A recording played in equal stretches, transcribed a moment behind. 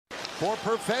for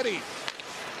Perfetti.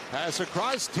 Pass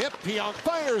across, tip, Pionk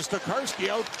fires Tokarski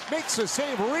out, makes a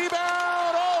save, rebound,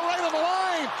 all right on the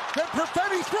line. Then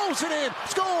Perfetti throws it in,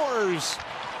 scores.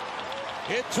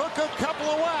 It took a couple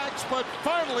of whacks, but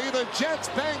finally the Jets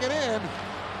bang it in.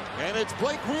 And it's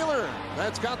Blake Wheeler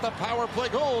that's got the power play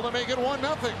goal to make it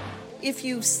 1-0. If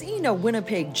you've seen a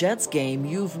Winnipeg Jets game,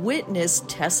 you've witnessed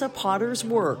Tessa Potter's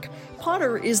work.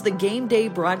 Potter is the game day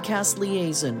broadcast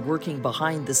liaison working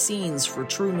behind the scenes for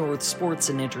True North Sports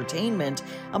and Entertainment,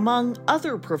 among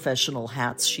other professional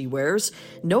hats she wears,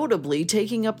 notably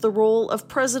taking up the role of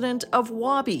president of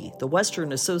WABI, the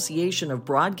Western Association of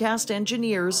Broadcast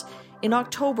Engineers, in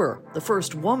October, the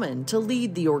first woman to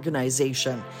lead the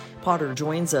organization. Potter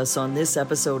joins us on this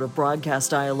episode of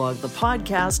Broadcast Dialogue, the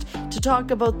podcast, to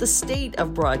talk about the state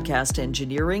of broadcast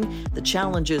engineering, the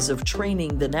challenges of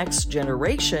training the next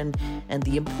generation, and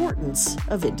the importance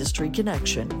of industry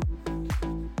connection.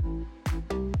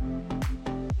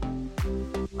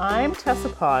 I'm Tessa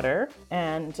Potter,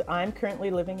 and I'm currently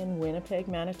living in Winnipeg,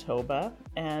 Manitoba,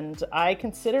 and I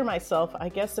consider myself, I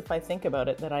guess if I think about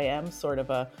it, that I am sort of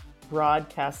a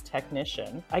broadcast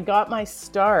technician. I got my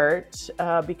start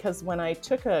because when I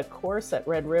took a course at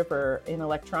Red River in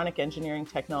electronic engineering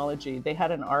technology, they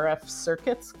had an RF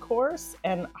circuits course,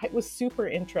 and it was super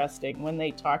interesting when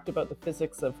they talked about the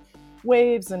physics of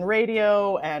waves and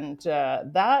radio, and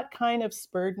that kind of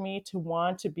spurred me to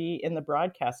want to be in the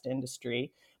broadcast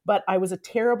industry. But I was a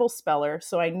terrible speller,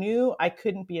 so I knew I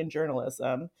couldn't be in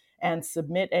journalism and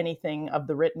submit anything of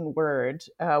the written word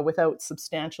without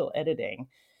substantial editing.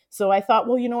 So I thought,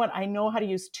 well, you know what? I know how to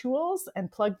use tools and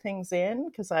plug things in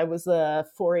because I was a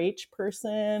 4-H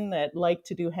person that liked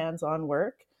to do hands-on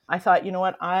work. I thought, you know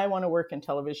what? I want to work in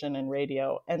television and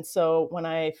radio. And so when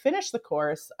I finished the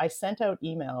course, I sent out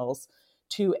emails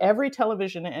to every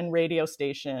television and radio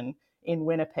station in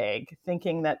Winnipeg,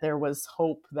 thinking that there was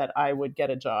hope that I would get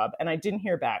a job. And I didn't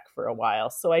hear back for a while.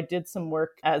 So I did some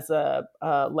work as a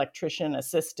electrician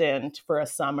assistant for a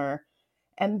summer.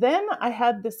 And then I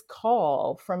had this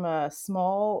call from a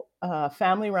small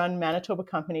family-run Manitoba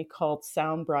company called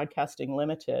Sound Broadcasting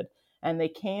Limited. And they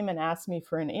came and asked me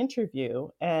for an interview.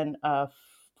 And a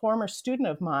former student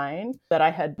of mine that I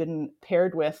had been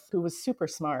paired with, who was super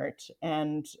smart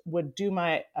and would do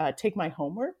take my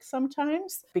homework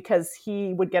sometimes because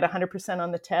he would get 100%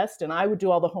 on the test and I would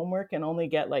do all the homework and only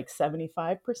get like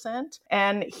 75%.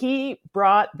 And he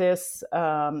brought this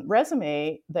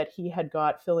resume that he had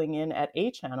got filling in at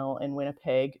A Channel in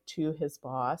Winnipeg to his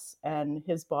boss. And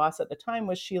his boss at the time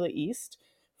was Sheila East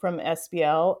from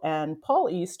SBL and Paul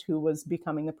East, who was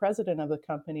becoming the president of the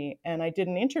company. And I did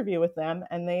an interview with them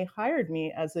and they hired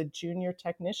me as a junior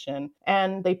technician.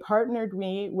 And they partnered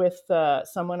me with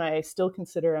someone I still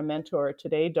consider a mentor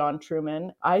today, Don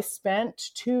Truman. I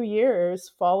spent 2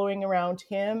 years following around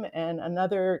him and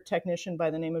another technician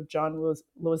by the name of John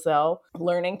Loisel,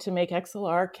 learning to make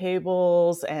XLR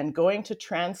cables and going to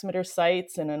transmitter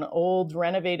sites in an old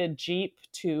renovated Jeep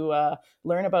to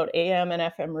learn about AM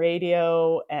and FM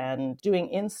radio and doing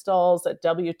installs at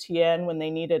WTN when they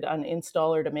needed an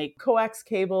installer to make coax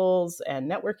cables and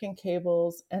networking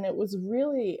cables. And it was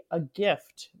really a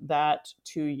gift, that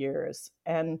 2 years.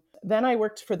 And then I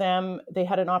worked for them. They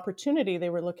had an opportunity. They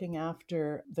were looking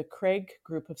after the Craig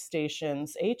group of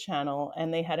stations, A Channel,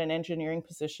 and they had an engineering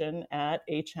position at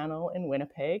A Channel in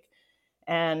Winnipeg.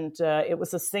 And it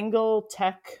was a single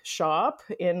tech shop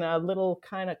in a little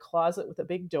kind of closet with a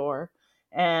big door.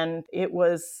 And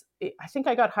I think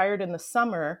I got hired in the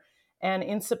summer. And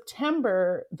in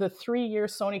September, the 3-year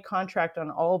Sony contract on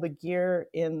all the gear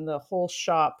in the whole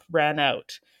shop ran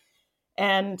out.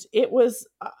 And it was,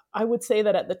 I would say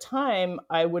that at the time,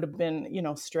 I would have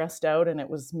been, stressed out. And it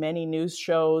was many news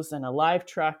shows and a live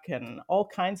truck and all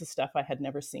kinds of stuff I had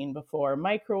never seen before.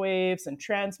 Microwaves and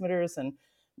transmitters and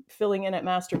filling in at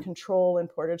Master Control in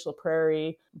Portage la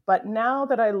Prairie. But now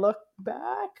that I look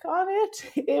back on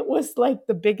it, it was like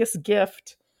the biggest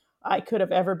gift I could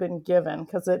have ever been given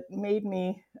because it made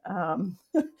me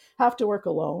have to work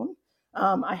alone.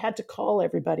 I had to call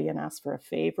everybody and ask for a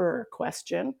favor or a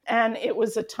question. And it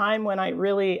was a time when I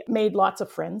really made lots of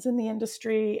friends in the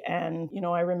industry. And,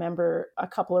 I remember a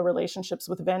couple of relationships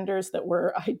with vendors that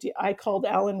I called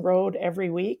Alan Road every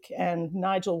week and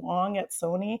Nigel Wong at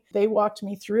Sony. They walked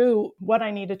me through what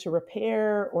I needed to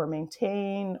repair or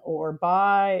maintain or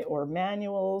buy or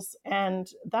manuals. And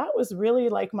that was really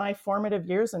like my formative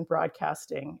years in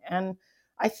broadcasting. And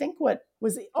I think what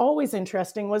was always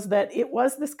interesting was that it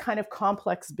was this kind of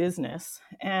complex business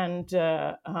and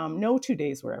no 2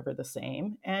 days were ever the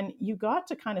same. And you got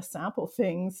to kind of sample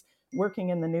things working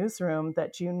in the newsroom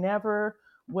that you never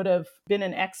would have been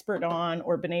an expert on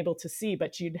or been able to see,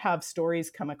 but you'd have stories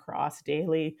come across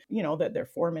daily, that they're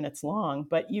 4 minutes long,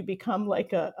 but you become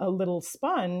like a little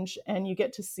sponge and you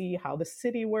get to see how the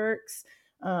city works,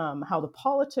 how the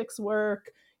politics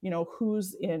work,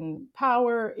 who's in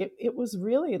power. It was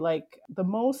really like the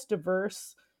most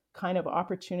diverse kind of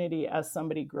opportunity as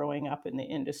somebody growing up in the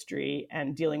industry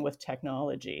and dealing with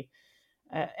technology.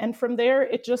 And from there,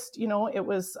 it just,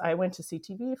 I went to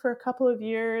CTV for a couple of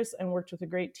years and worked with a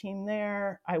great team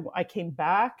there. I came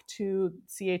back to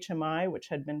CHMI, which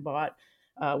had been bought,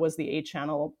 was the A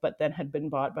channel, but then had been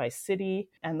bought by City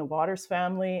and the Waters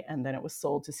family. And then it was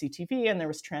sold to CTV and there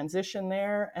was transition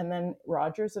there, and then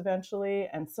Rogers eventually.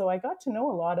 And so I got to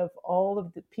know a lot of all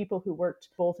of the people who worked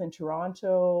both in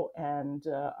Toronto and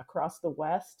across the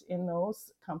West in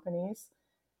those companies.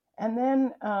 And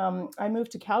then I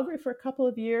moved to Calgary for a couple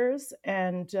of years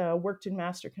and worked in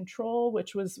Master Control,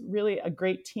 which was really a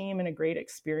great team and a great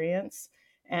experience.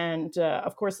 And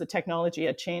of course, the technology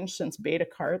had changed since Beta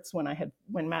Carts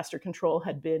when Master Control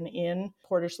had been in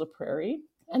Portage la Prairie.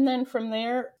 And then from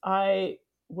there, I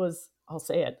was, I'll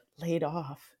say it, laid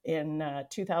off in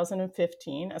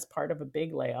 2015 as part of a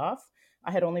big layoff.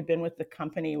 I had only been with the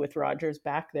company with Rogers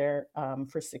back there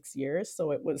for 6 years, so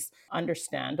it was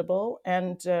understandable.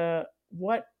 And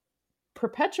what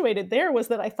perpetuated there was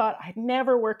that I thought I'd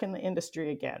never work in the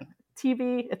industry again.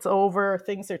 TV, it's over,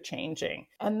 things are changing.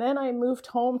 And then I moved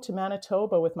home to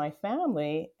Manitoba with my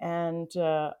family, and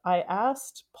I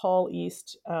asked Paul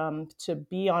East to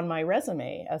be on my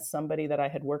resume as somebody that I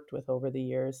had worked with over the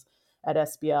years at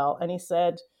SBL. And he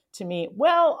said to me,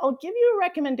 well, I'll give you a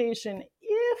recommendation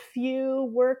if you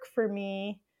work for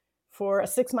me for a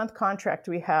 6-month contract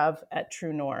we have at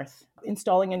True North,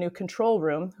 installing a new control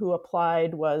room. Who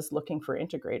applied was looking for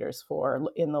integrators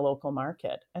in the local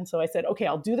market. And so I said, okay,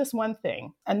 I'll do this one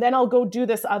thing, and then I'll go do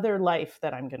this other life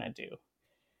that I'm going to do.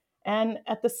 And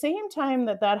at the same time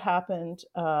that happened,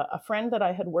 a friend that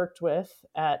I had worked with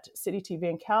at City TV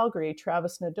in Calgary,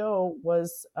 Travis Nadeau,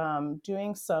 was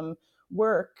doing some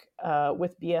work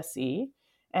with BSE.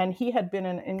 And he had been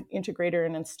an integrator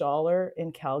and installer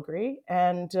in Calgary.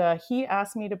 And he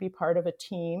asked me to be part of a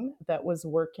team that was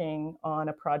working on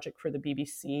a project for the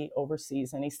BBC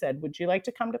overseas. And he said, would you like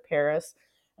to come to Paris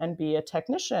and be a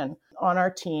technician on our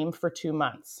team for 2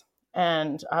 months?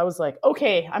 And I was like,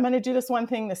 okay, I'm going to do this one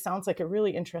thing. This sounds like a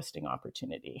really interesting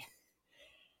opportunity.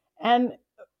 And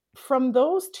from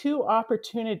those two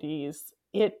opportunities,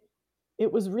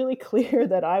 it was really clear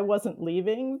that I wasn't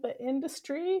leaving the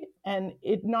industry. And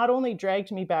it not only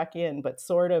dragged me back in, but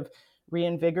sort of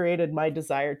reinvigorated my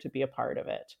desire to be a part of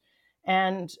it.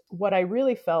 And what I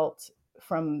really felt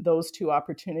from those two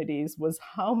opportunities was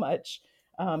how much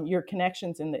your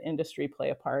connections in the industry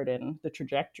play a part in the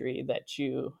trajectory that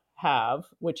you have,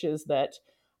 which is that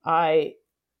I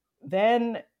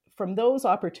then, from those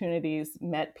opportunities,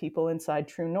 met people inside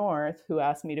True North who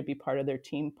asked me to be part of their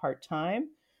team part-time.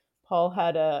 Paul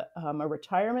had a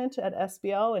retirement at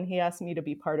SBL, and he asked me to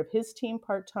be part of his team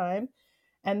part-time.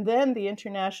 And then the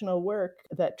international work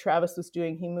that Travis was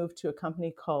doing, he moved to a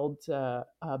company called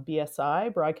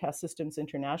BSI, Broadcast Systems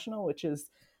International, which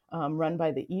is run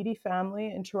by the Eadie family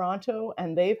in Toronto.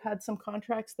 And they've had some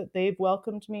contracts that they've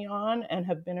welcomed me on and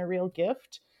have been a real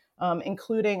gift,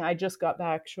 including I just got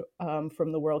back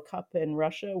from the World Cup in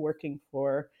Russia working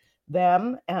for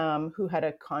them, who had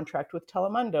a contract with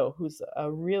Telemundo, who's a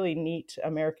really neat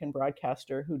American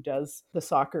broadcaster who does the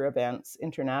soccer events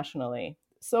internationally.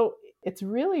 So it's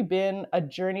really been a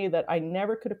journey that I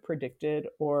never could have predicted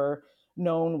or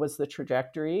known was the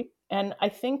trajectory. And I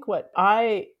think what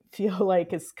I feel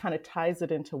like is kind of ties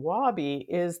it into Wabi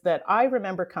is that I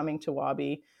remember coming to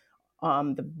Wabi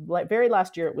the very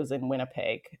last year it was in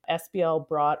Winnipeg. SBL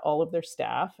brought all of their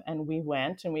staff and we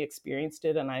went and we experienced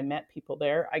it, and I met people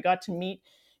there. I got to meet,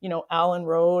 Alan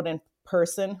Road in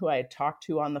person, who I had talked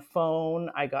to on the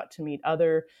phone. I got to meet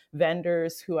other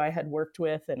vendors who I had worked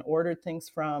with and ordered things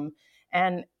from,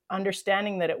 and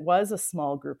understanding that it was a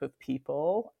small group of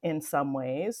people in some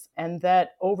ways, and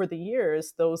that over the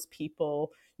years, those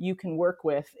people you can work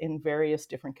with in various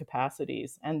different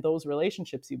capacities. And those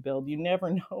relationships you build, you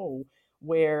never know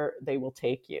where they will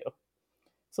take you.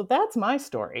 So that's my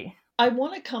story. I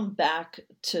want to come back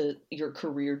to your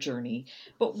career journey,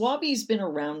 but Wabi's been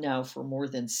around now for more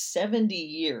than 70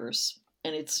 years.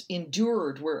 And it's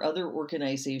endured where other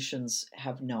organizations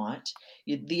have not.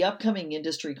 The upcoming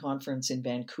industry conference in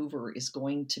Vancouver is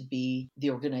going to be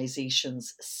the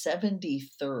organization's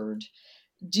 73rd.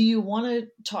 Do you want to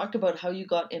talk about how you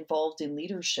got involved in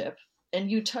leadership?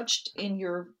 And you touched in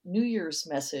your New Year's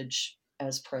message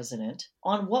as president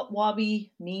on what WABI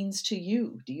means to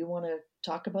you. Do you want to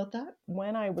talk about that?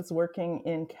 When I was working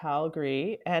in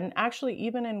Calgary, and actually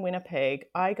even in Winnipeg,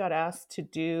 I got asked to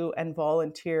do and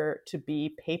volunteer to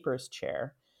be papers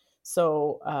chair.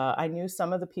 So I knew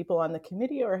some of the people on the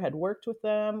committee or had worked with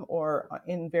them or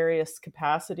in various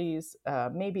capacities,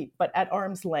 maybe, but at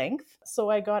arm's length. So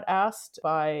I got asked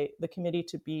by the committee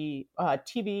to be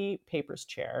TV papers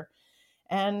chair.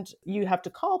 And you have to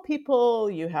call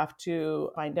people, you have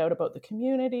to find out about the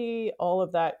community, all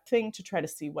of that thing to try to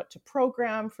see what to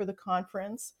program for the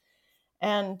conference.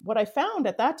 And what I found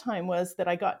at that time was that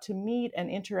I got to meet and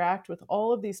interact with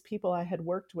all of these people I had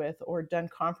worked with or done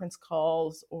conference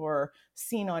calls or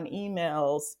seen on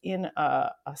emails in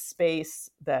a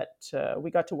space that we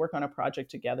got to work on a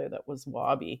project together that was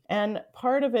WABI. And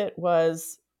part of it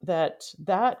was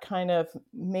that kind of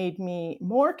made me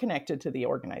more connected to the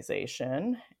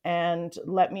organization and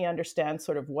let me understand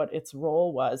sort of what its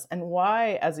role was and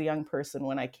why, as a young person,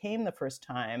 when I came the first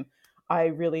time, I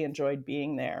really enjoyed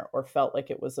being there or felt like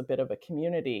it was a bit of a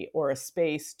community or a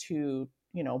space to,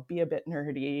 be a bit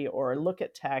nerdy or look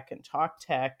at tech and talk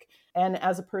tech. And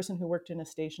as a person who worked in a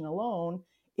station alone,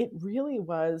 it really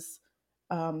was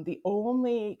the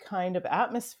only kind of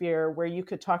atmosphere where you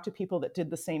could talk to people that did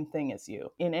the same thing as you.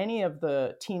 In any of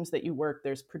the teams that you work,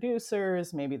 there's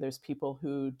producers, maybe there's people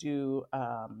who do,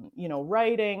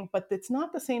 writing, but it's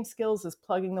not the same skills as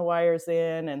plugging the wires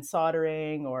in and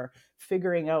soldering or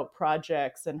figuring out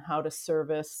projects and how to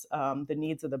service the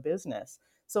needs of the business.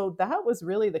 So that was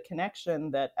really the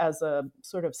connection that as a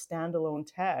sort of standalone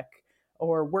tech,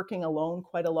 or working alone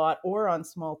quite a lot or on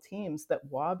small teams, that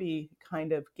WABI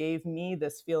kind of gave me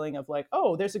this feeling of like,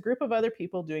 oh, there's a group of other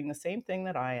people doing the same thing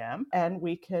that I am, and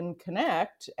we can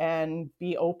connect and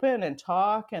be open and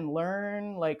talk and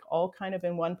learn, like all kind of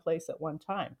in one place at one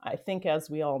time. I think, as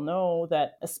we all know,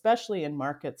 that especially in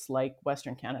markets like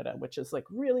Western Canada, which is like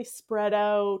really spread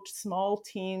out, small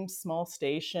teams, small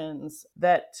stations,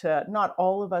 that not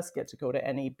all of us get to go to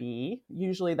NAB.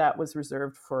 Usually that was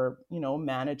reserved for,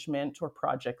 management or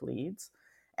project leads.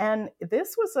 And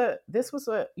this was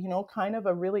a kind of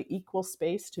a really equal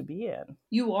space to be in.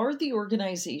 You are the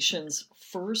organization's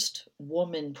first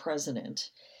woman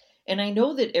president. And I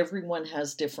know that everyone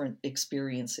has different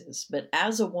experiences, but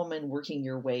as a woman working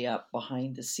your way up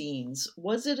behind the scenes,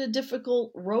 was it a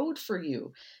difficult road for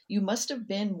you? You must have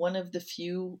been one of the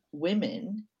few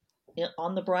women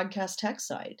on the broadcast tech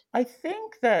side. I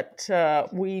think that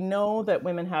we know that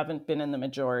women haven't been in the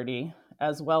majority,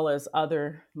 as well as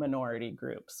other minority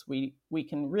groups. We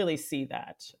can really see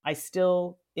that. I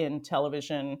still, in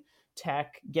television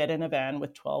tech, get in a van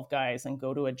with 12 guys and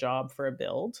go to a job for a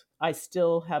build. I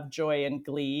still have joy and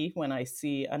glee when I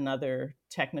see another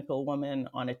technical woman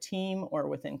on a team or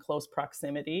within close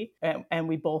proximity. And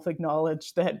we both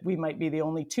acknowledge that we might be the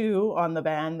only two on the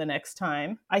van the next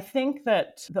time. I think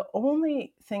that the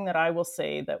only thing that I will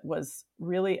say that was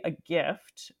really a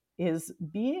gift is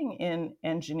being in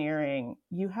engineering.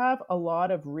 You have a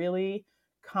lot of really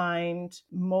kind,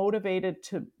 motivated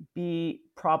to be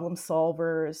problem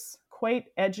solvers, quite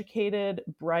educated,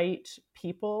 bright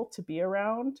people to be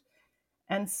around.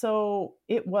 And so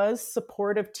it was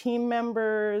supportive team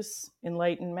members,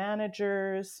 enlightened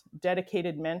managers,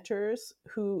 dedicated mentors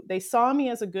who they saw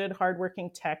me as a good, hardworking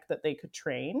tech that they could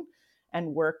train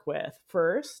and work with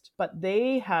first, but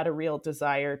they had a real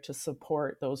desire to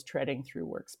support those treading through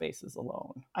workspaces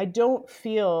alone. I don't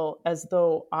feel as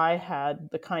though I had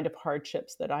the kind of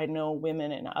hardships that I know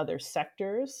women in other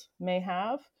sectors may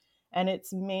have. And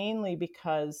it's mainly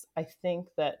because I think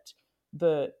that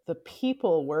the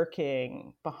people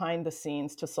working behind the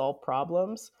scenes to solve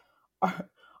problems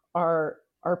are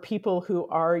people who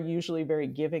are usually very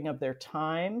giving of their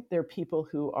time. They're people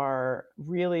who are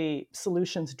really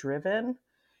solutions driven.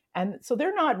 And so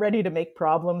they're not ready to make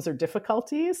problems or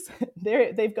difficulties.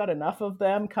 They've got enough of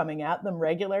them coming at them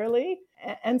regularly.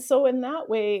 And so in that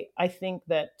way, I think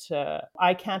that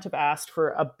I can't have asked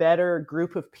for a better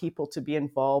group of people to be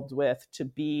involved with, to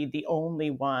be the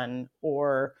only one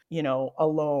or,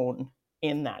 alone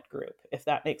in that group, if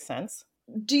that makes sense.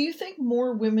 Do you think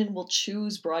more women will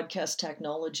choose broadcast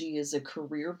technology as a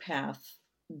career path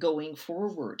going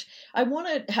forward? I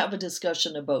want to have a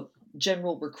discussion about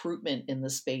general recruitment in the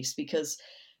space because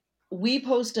we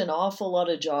post an awful lot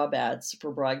of job ads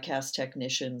for broadcast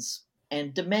technicians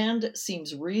and demand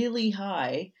seems really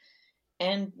high.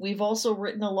 And we've also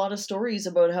written a lot of stories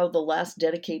about how the last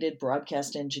dedicated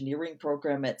broadcast engineering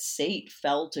program at SAIT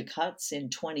fell to cuts in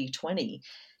 2020.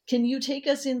 Can you take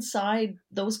us inside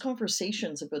those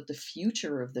conversations about the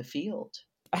future of the field?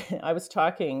 I was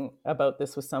talking about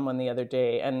this with someone the other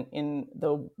day, and in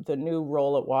the new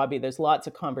role at Wabi, there's lots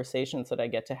of conversations that I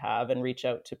get to have and reach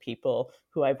out to people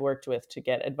who I've worked with to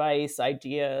get advice,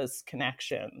 ideas,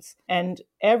 connections. And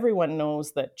everyone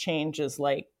knows that change is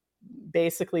like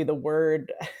basically the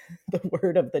word the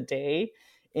word of the day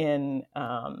in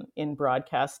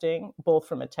broadcasting, both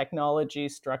from a technology,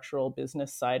 structural,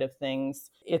 business side of things.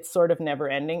 It's sort of never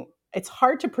ending. It's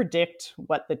hard to predict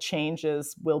what the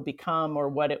changes will become or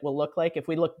what it will look like. If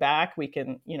we look back, we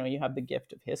can, you have the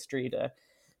gift of history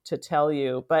to tell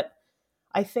you. But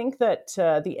I think that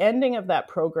the ending of that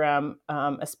program,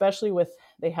 especially with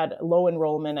they had low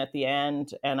enrollment at the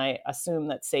end, and I assume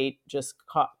that SAIT just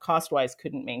cost-wise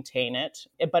couldn't maintain it,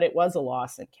 but it was a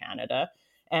loss in Canada.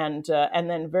 And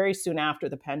then very soon after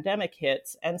the pandemic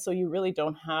hits, and so you really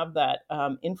don't have that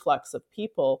influx of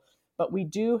people. But we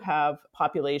do have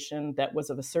population that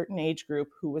was of a certain age group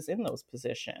who was in those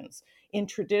positions in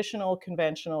traditional,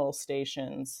 conventional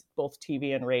stations, both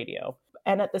TV and radio.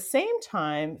 And at the same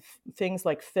time, things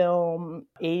like film,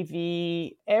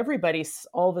 AV, everybody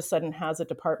all of a sudden has a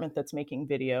department that's making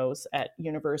videos at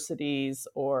universities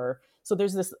so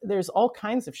there's all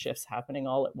kinds of shifts happening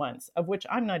all at once, of which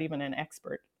I'm not even an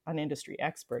industry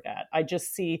expert at. I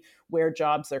just see where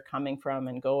jobs are coming from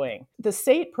and going. The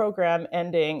SAIT program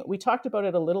ending, we talked about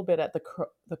it a little bit at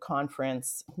the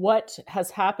conference. What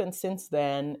has happened since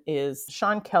then is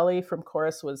Sean Kelly from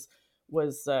Chorus was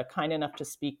kind enough to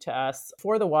speak to us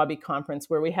for the Wabi conference,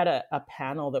 where we had a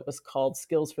panel that was called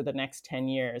Skills for the Next 10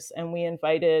 Years. And we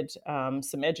invited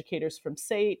some educators from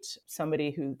SAIT,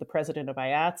 the president of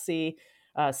IATSE,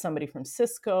 somebody from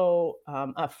Cisco,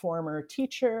 a former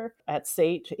teacher at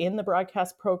SAIT in the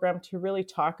broadcast program, to really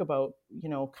talk about,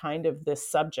 kind of this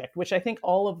subject, which I think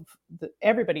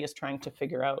everybody is trying to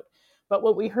figure out. But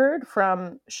what we heard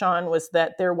from Sean was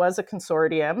that there was a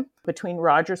consortium between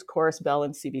Rogers, Chorus, Bell,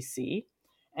 and CBC,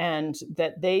 and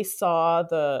that they saw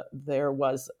there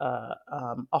was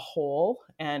a hole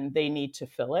and they need to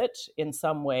fill it in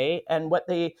some way. And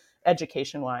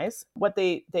education-wise, what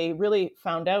they really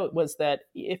found out was that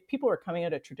if people were coming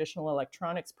out of traditional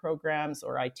electronics programs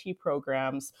or IT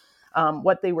programs,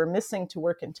 what they were missing to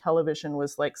work in television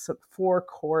was like 4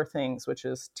 core things, which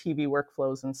is TV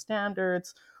workflows and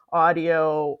standards,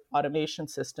 audio, automation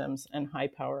systems, and high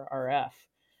power RF.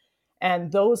 And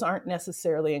those aren't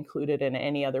necessarily included in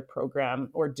any other program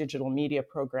or digital media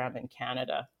program in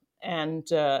Canada. And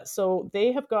so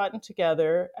they have gotten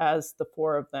together as the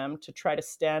 4 of them to try to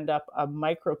stand up a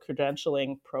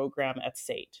micro-credentialing program at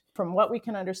SAIT. From what we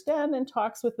can understand in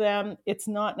talks with them, it's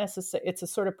not necessary. It's a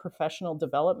sort of professional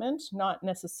development, not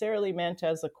necessarily meant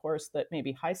as a course that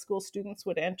maybe high school students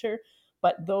would enter,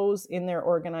 but those in their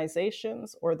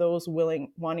organizations or those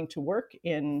wanting to work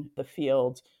in the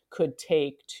field could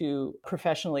take to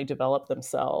professionally develop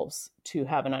themselves, to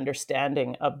have an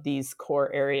understanding of these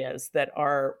core areas that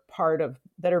are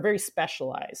very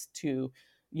specialized to,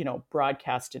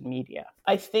 broadcast and media.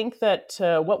 I think that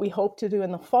what we hope to do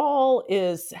in the fall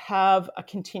is have a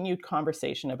continued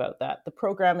conversation about that. The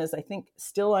program is, I think,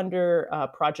 still under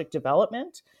project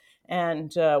development.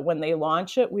 And when they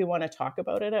launch it, we want to talk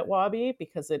about it at Wabi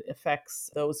because it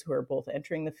affects those who are both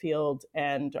entering the field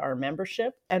and our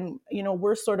membership. And,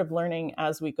 we're sort of learning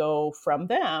as we go from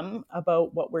them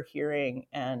about what we're hearing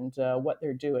and what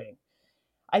they're doing.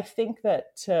 I think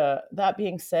that that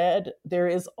being said, there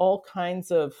is all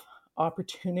kinds of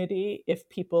opportunity if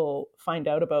people find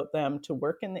out about them to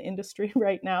work in the industry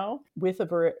right now with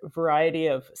a variety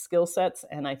of skill sets.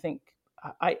 And I think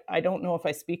I don't know if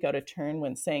I speak out of turn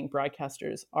when saying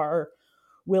broadcasters are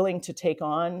willing to take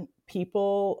on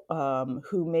people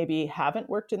who maybe haven't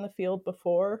worked in the field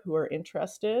before, who are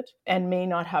interested and may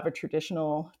not have a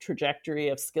traditional trajectory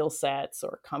of skill sets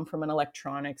or come from an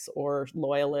electronics or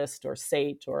loyalist or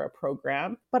SAIT or a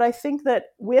program. But I think that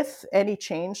with any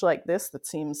change like this that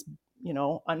seems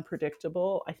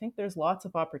unpredictable, I think there's lots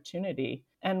of opportunity.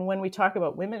 And when we talk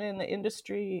about women in the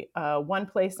industry, one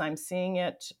place I'm seeing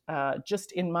it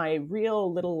just in my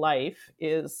real little life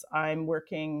is I'm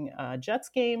working Jets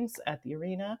games at the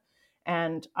arena,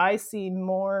 and I see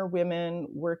more women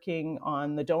working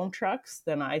on the dome trucks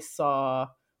than I saw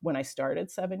when I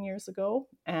started 7 years ago.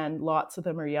 And lots of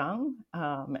them are young,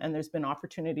 and there's been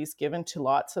opportunities given to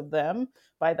lots of them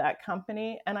by that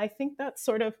company. And I think that's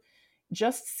sort of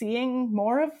just seeing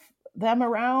more of them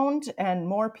around and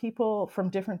more people from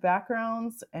different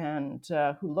backgrounds and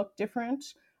who look different,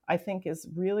 I think is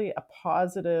really a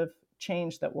positive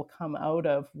change that will come out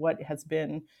of what has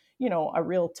been, a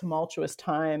real tumultuous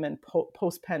time and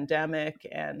post-pandemic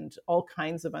and all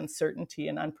kinds of uncertainty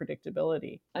and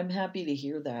unpredictability. I'm happy to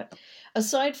hear that.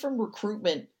 Aside from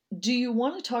recruitment, do you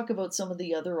want to talk about some of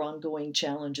the other ongoing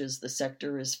challenges the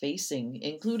sector is facing,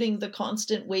 including the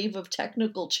constant wave of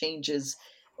technical changes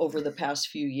over the past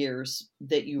few years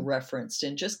that you referenced,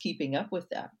 and just keeping up with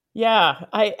that? Yeah,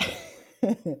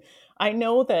 I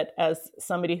know that as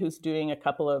somebody who's doing a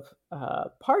couple of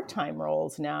part-time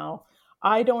roles now,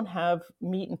 I don't have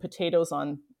meat and potatoes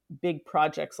on big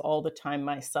projects all the time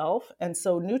myself. And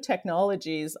so new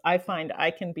technologies, I find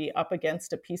I can be up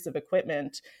against a piece of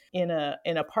equipment in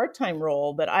a part-time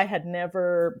role that I had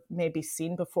never maybe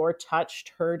seen before,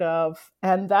 touched, heard of.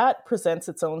 And that presents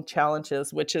its own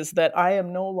challenges, which is that I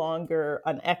am no longer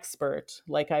an expert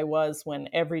like I was when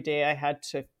every day I had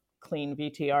to clean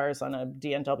VTRs on a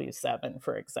DNW7,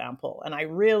 for example. And I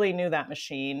really knew that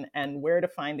machine and where to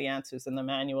find the answers in the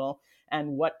manual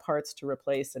and what parts to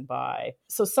replace and buy.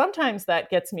 So sometimes that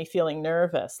gets me feeling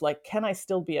nervous. Like, can I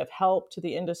still be of help to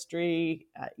the industry?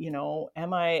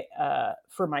 Am I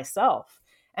for myself?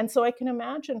 And so I can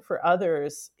imagine for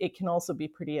others, it can also be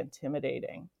pretty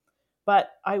intimidating. But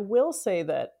I will say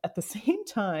that at the same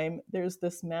time, there's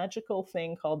this magical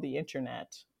thing called the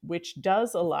internet, which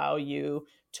does allow you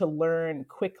to learn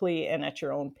quickly and at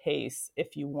your own pace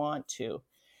if you want to.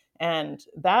 And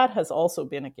that has also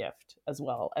been a gift as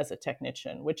well as a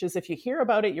technician, which is if you hear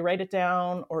about it, you write it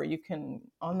down, or you can,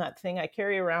 on that thing I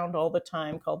carry around all the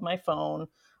time called my phone,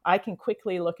 I can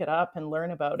quickly look it up and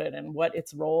learn about it and what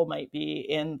its role might be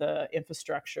in the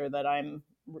infrastructure that I'm,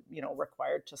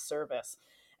 required to service.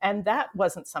 And that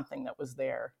wasn't something that was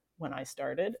there when I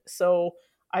started. So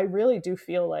I really do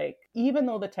feel like even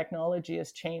though the technology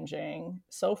is changing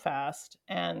so fast,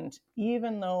 and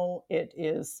even though it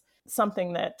is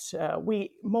something that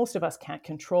most of us can't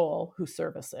control who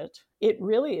service it, it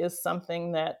really is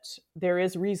something that there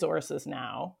is resources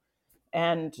now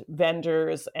and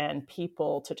vendors and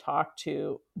people to talk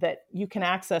to that you can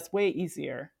access way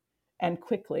easier and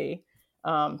quickly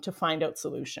to find out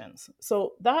solutions.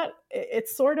 So that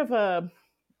it's sort of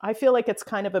I feel like it's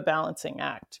kind of a balancing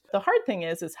act. The hard thing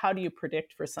is how do you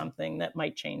predict for something that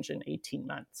might change in 18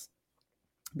 months?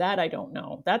 That I don't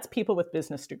know. That's people with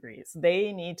business degrees.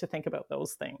 They need to think about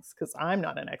those things because I'm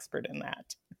not an expert in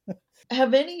that.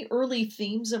 Have any early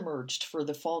themes emerged for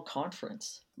the fall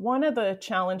conference? One of the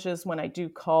challenges when I do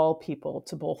call people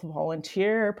to both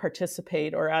volunteer,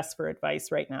 participate, or ask for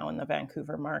advice right now in the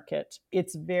Vancouver market,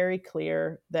 it's very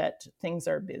clear that things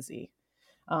are busy.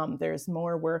 There's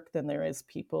more work than there is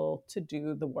people to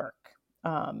do the work.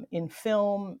 In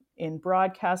film, in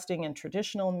broadcasting, in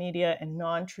traditional media and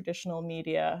non-traditional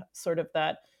media, sort of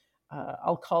that,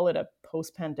 I'll call it a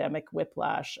post-pandemic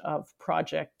whiplash of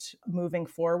project moving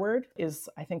forward is,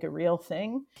 I think, a real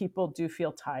thing. People do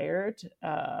feel tired.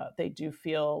 They do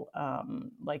feel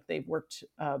like they've worked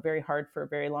very hard for a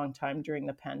very long time during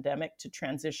the pandemic to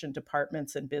transition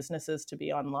departments and businesses to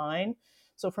be online.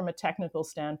 So from a technical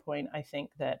standpoint, I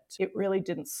think that it really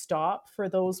didn't stop for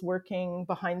those working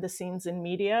behind the scenes in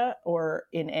media or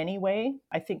in any way.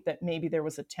 I think that maybe there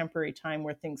was a temporary time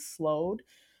where things slowed,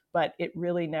 but it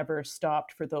really never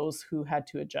stopped for those who had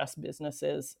to adjust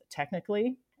businesses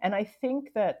technically. And I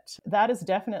think that that is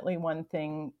definitely one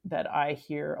thing that I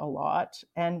hear a lot.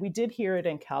 And we did hear it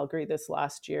in Calgary this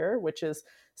last year, which is,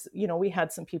 we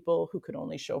had some people who could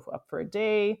only show up for a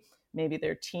day. Maybe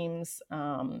their teams,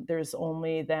 there's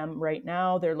only them right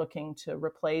now. They're looking to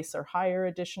replace or hire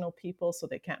additional people, so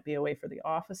they can't be away for the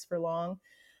office for long.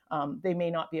 They may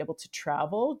not be able to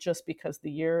travel just because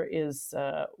the year is,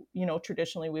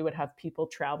 traditionally we would have people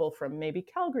travel from maybe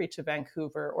Calgary to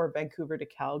Vancouver or Vancouver to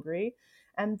Calgary.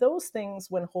 And those things,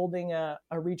 when holding a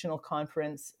regional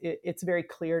conference, it's very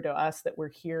clear to us that we're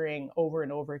hearing over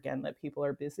and over again that people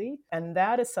are busy. And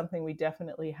that is something we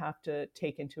definitely have to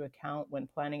take into account when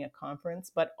planning a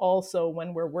conference, but also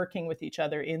when we're working with each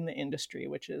other in the industry,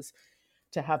 which is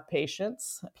to have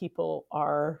patience. People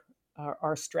are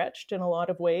stretched in a lot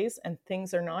of ways, and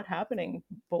things are not happening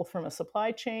both from a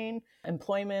supply chain,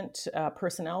 employment,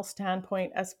 personnel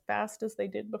standpoint as fast as they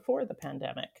did before the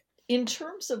pandemic. In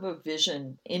terms of a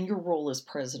vision in your role as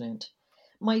president,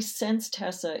 my sense,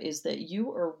 Tessa, is that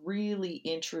you are really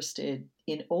interested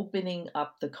in opening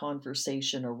up the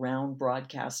conversation around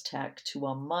broadcast tech to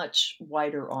a much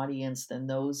wider audience than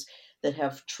those that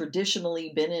have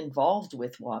traditionally been involved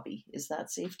with WABI. Is that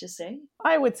safe to say?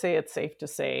 I would say it's safe to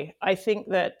say. I think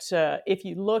that if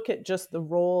you look at just the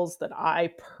roles that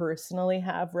I personally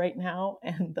have right now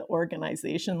and the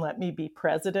organization let me be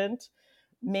president,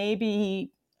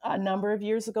 maybe a number of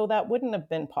years ago, that wouldn't have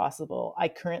been possible. I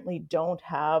currently don't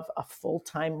have a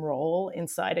full-time role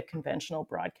inside a conventional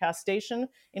broadcast station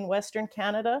in Western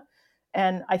Canada.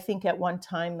 And I think at one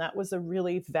time that was a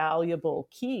really valuable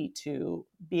key to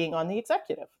being on the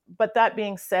executive. But that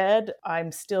being said,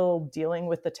 I'm still dealing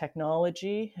with the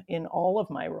technology in all of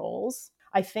my roles.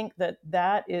 I think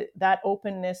that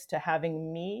openness to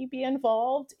having me be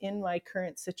involved in my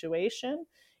current situation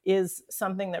is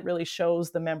something that really shows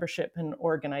the membership and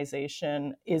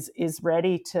organization is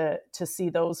ready to see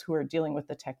those who are dealing with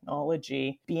the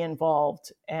technology be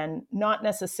involved, and not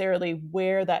necessarily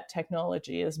where that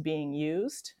technology is being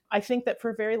used. I think that for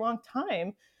a very long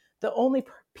time, the only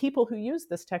people who used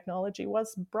this technology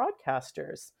was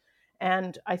broadcasters.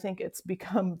 And I think it's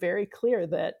become very clear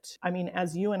that, I mean,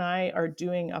 as you and I are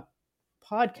doing a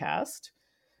podcast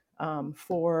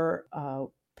for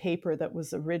paper that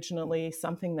was originally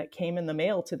something that came in the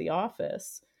mail to the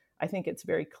office, I think it's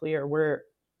very clear where,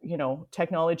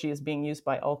 technology is being used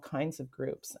by all kinds of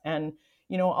groups. And,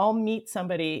 I'll meet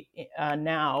somebody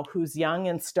now who's young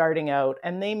and starting out,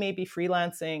 and they may be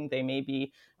freelancing, they may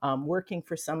be working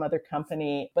for some other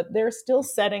company, but they're still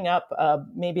setting up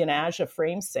maybe an Azure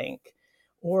frame sync,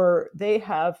 or they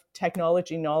have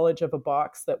technology knowledge of a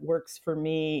box that works for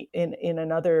me in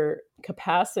another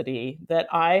capacity that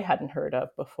I hadn't heard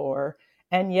of before.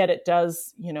 And yet it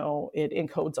does, it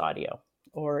encodes audio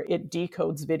or it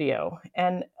decodes video.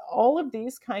 And all of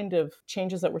these kind of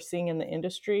changes that we're seeing in the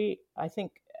industry, I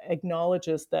think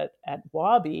acknowledges that at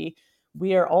Wabi,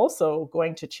 we are also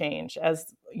going to change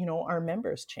as, our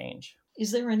members change.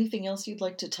 Is there anything else you'd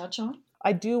like to touch on?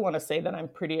 I do want to say that I'm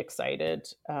pretty excited.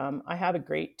 I have a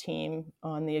great team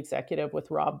on the executive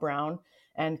with Rob Brown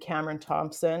and Cameron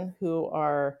Thompson, who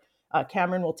are,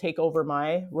 Cameron will take over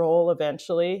my role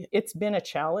eventually. It's been a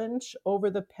challenge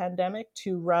over the pandemic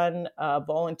to run a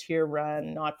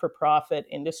volunteer-run, not-for-profit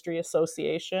industry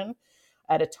association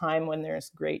at a time when there's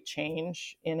great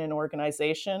change in an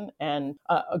organization and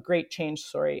a great change,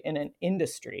 in an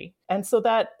industry. And so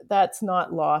that's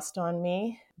not lost on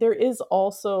me. There is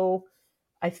also,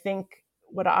 I think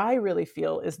what I really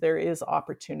feel is there is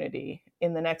opportunity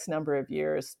in the next number of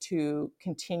years to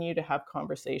continue to have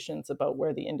conversations about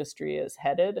where the industry is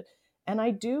headed. And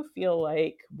I do feel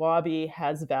like Wabi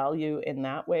has value in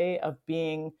that way of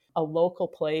being a local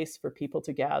place for people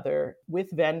to gather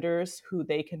with vendors who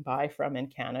they can buy from in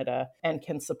Canada and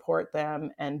can support them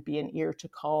and be an ear to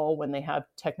call when they have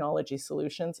technology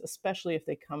solutions, especially if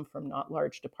they come from not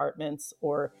large departments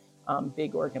or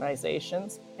big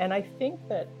organizations. And I think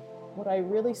that what I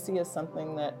really see as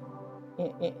something that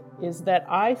is that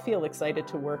I feel excited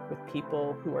to work with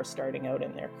people who are starting out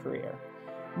in their career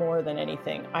more than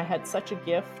anything. I had such a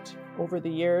gift over the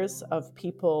years of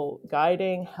people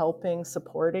guiding, helping,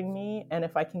 supporting me. And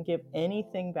if I can give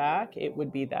anything back, it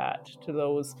would be that to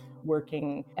those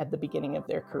working at the beginning of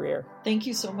their career. Thank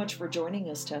you so much for joining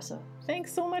us, Tessa.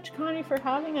 Thanks so much, Connie, for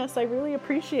having us. I really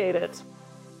appreciate it.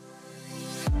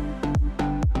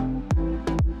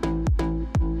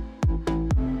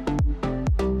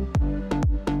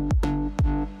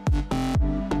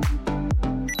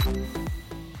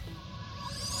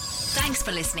 Thanks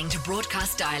for listening to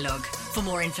Broadcast Dialogue. For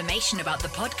more information about the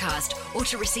podcast or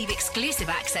to receive exclusive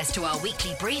access to our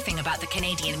weekly briefing about the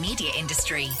Canadian media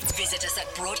industry, visit us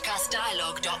at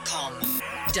broadcastdialogue.com.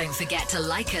 Don't forget to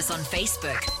like us on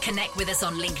Facebook, connect with us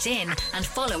on LinkedIn, and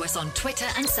follow us on Twitter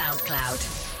and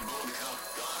SoundCloud.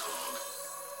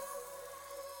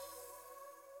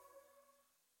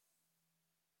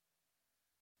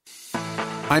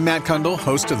 I'm Matt Kundle,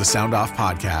 host of the Sound Off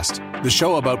Podcast, the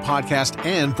show about podcast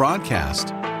and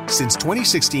broadcast. Since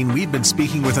 2016, we've been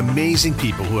speaking with amazing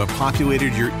people who have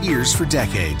populated your ears for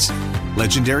decades.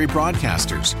 Legendary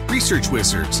broadcasters, research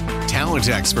wizards, talent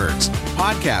experts,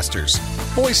 podcasters,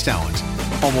 voice talent.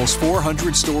 Almost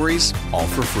 400 stories, all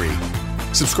for free.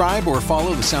 Subscribe or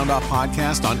follow the Sound Off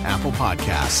Podcast on Apple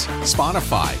Podcasts,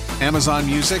 Spotify, Amazon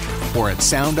Music, or at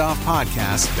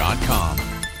soundoffpodcast.com.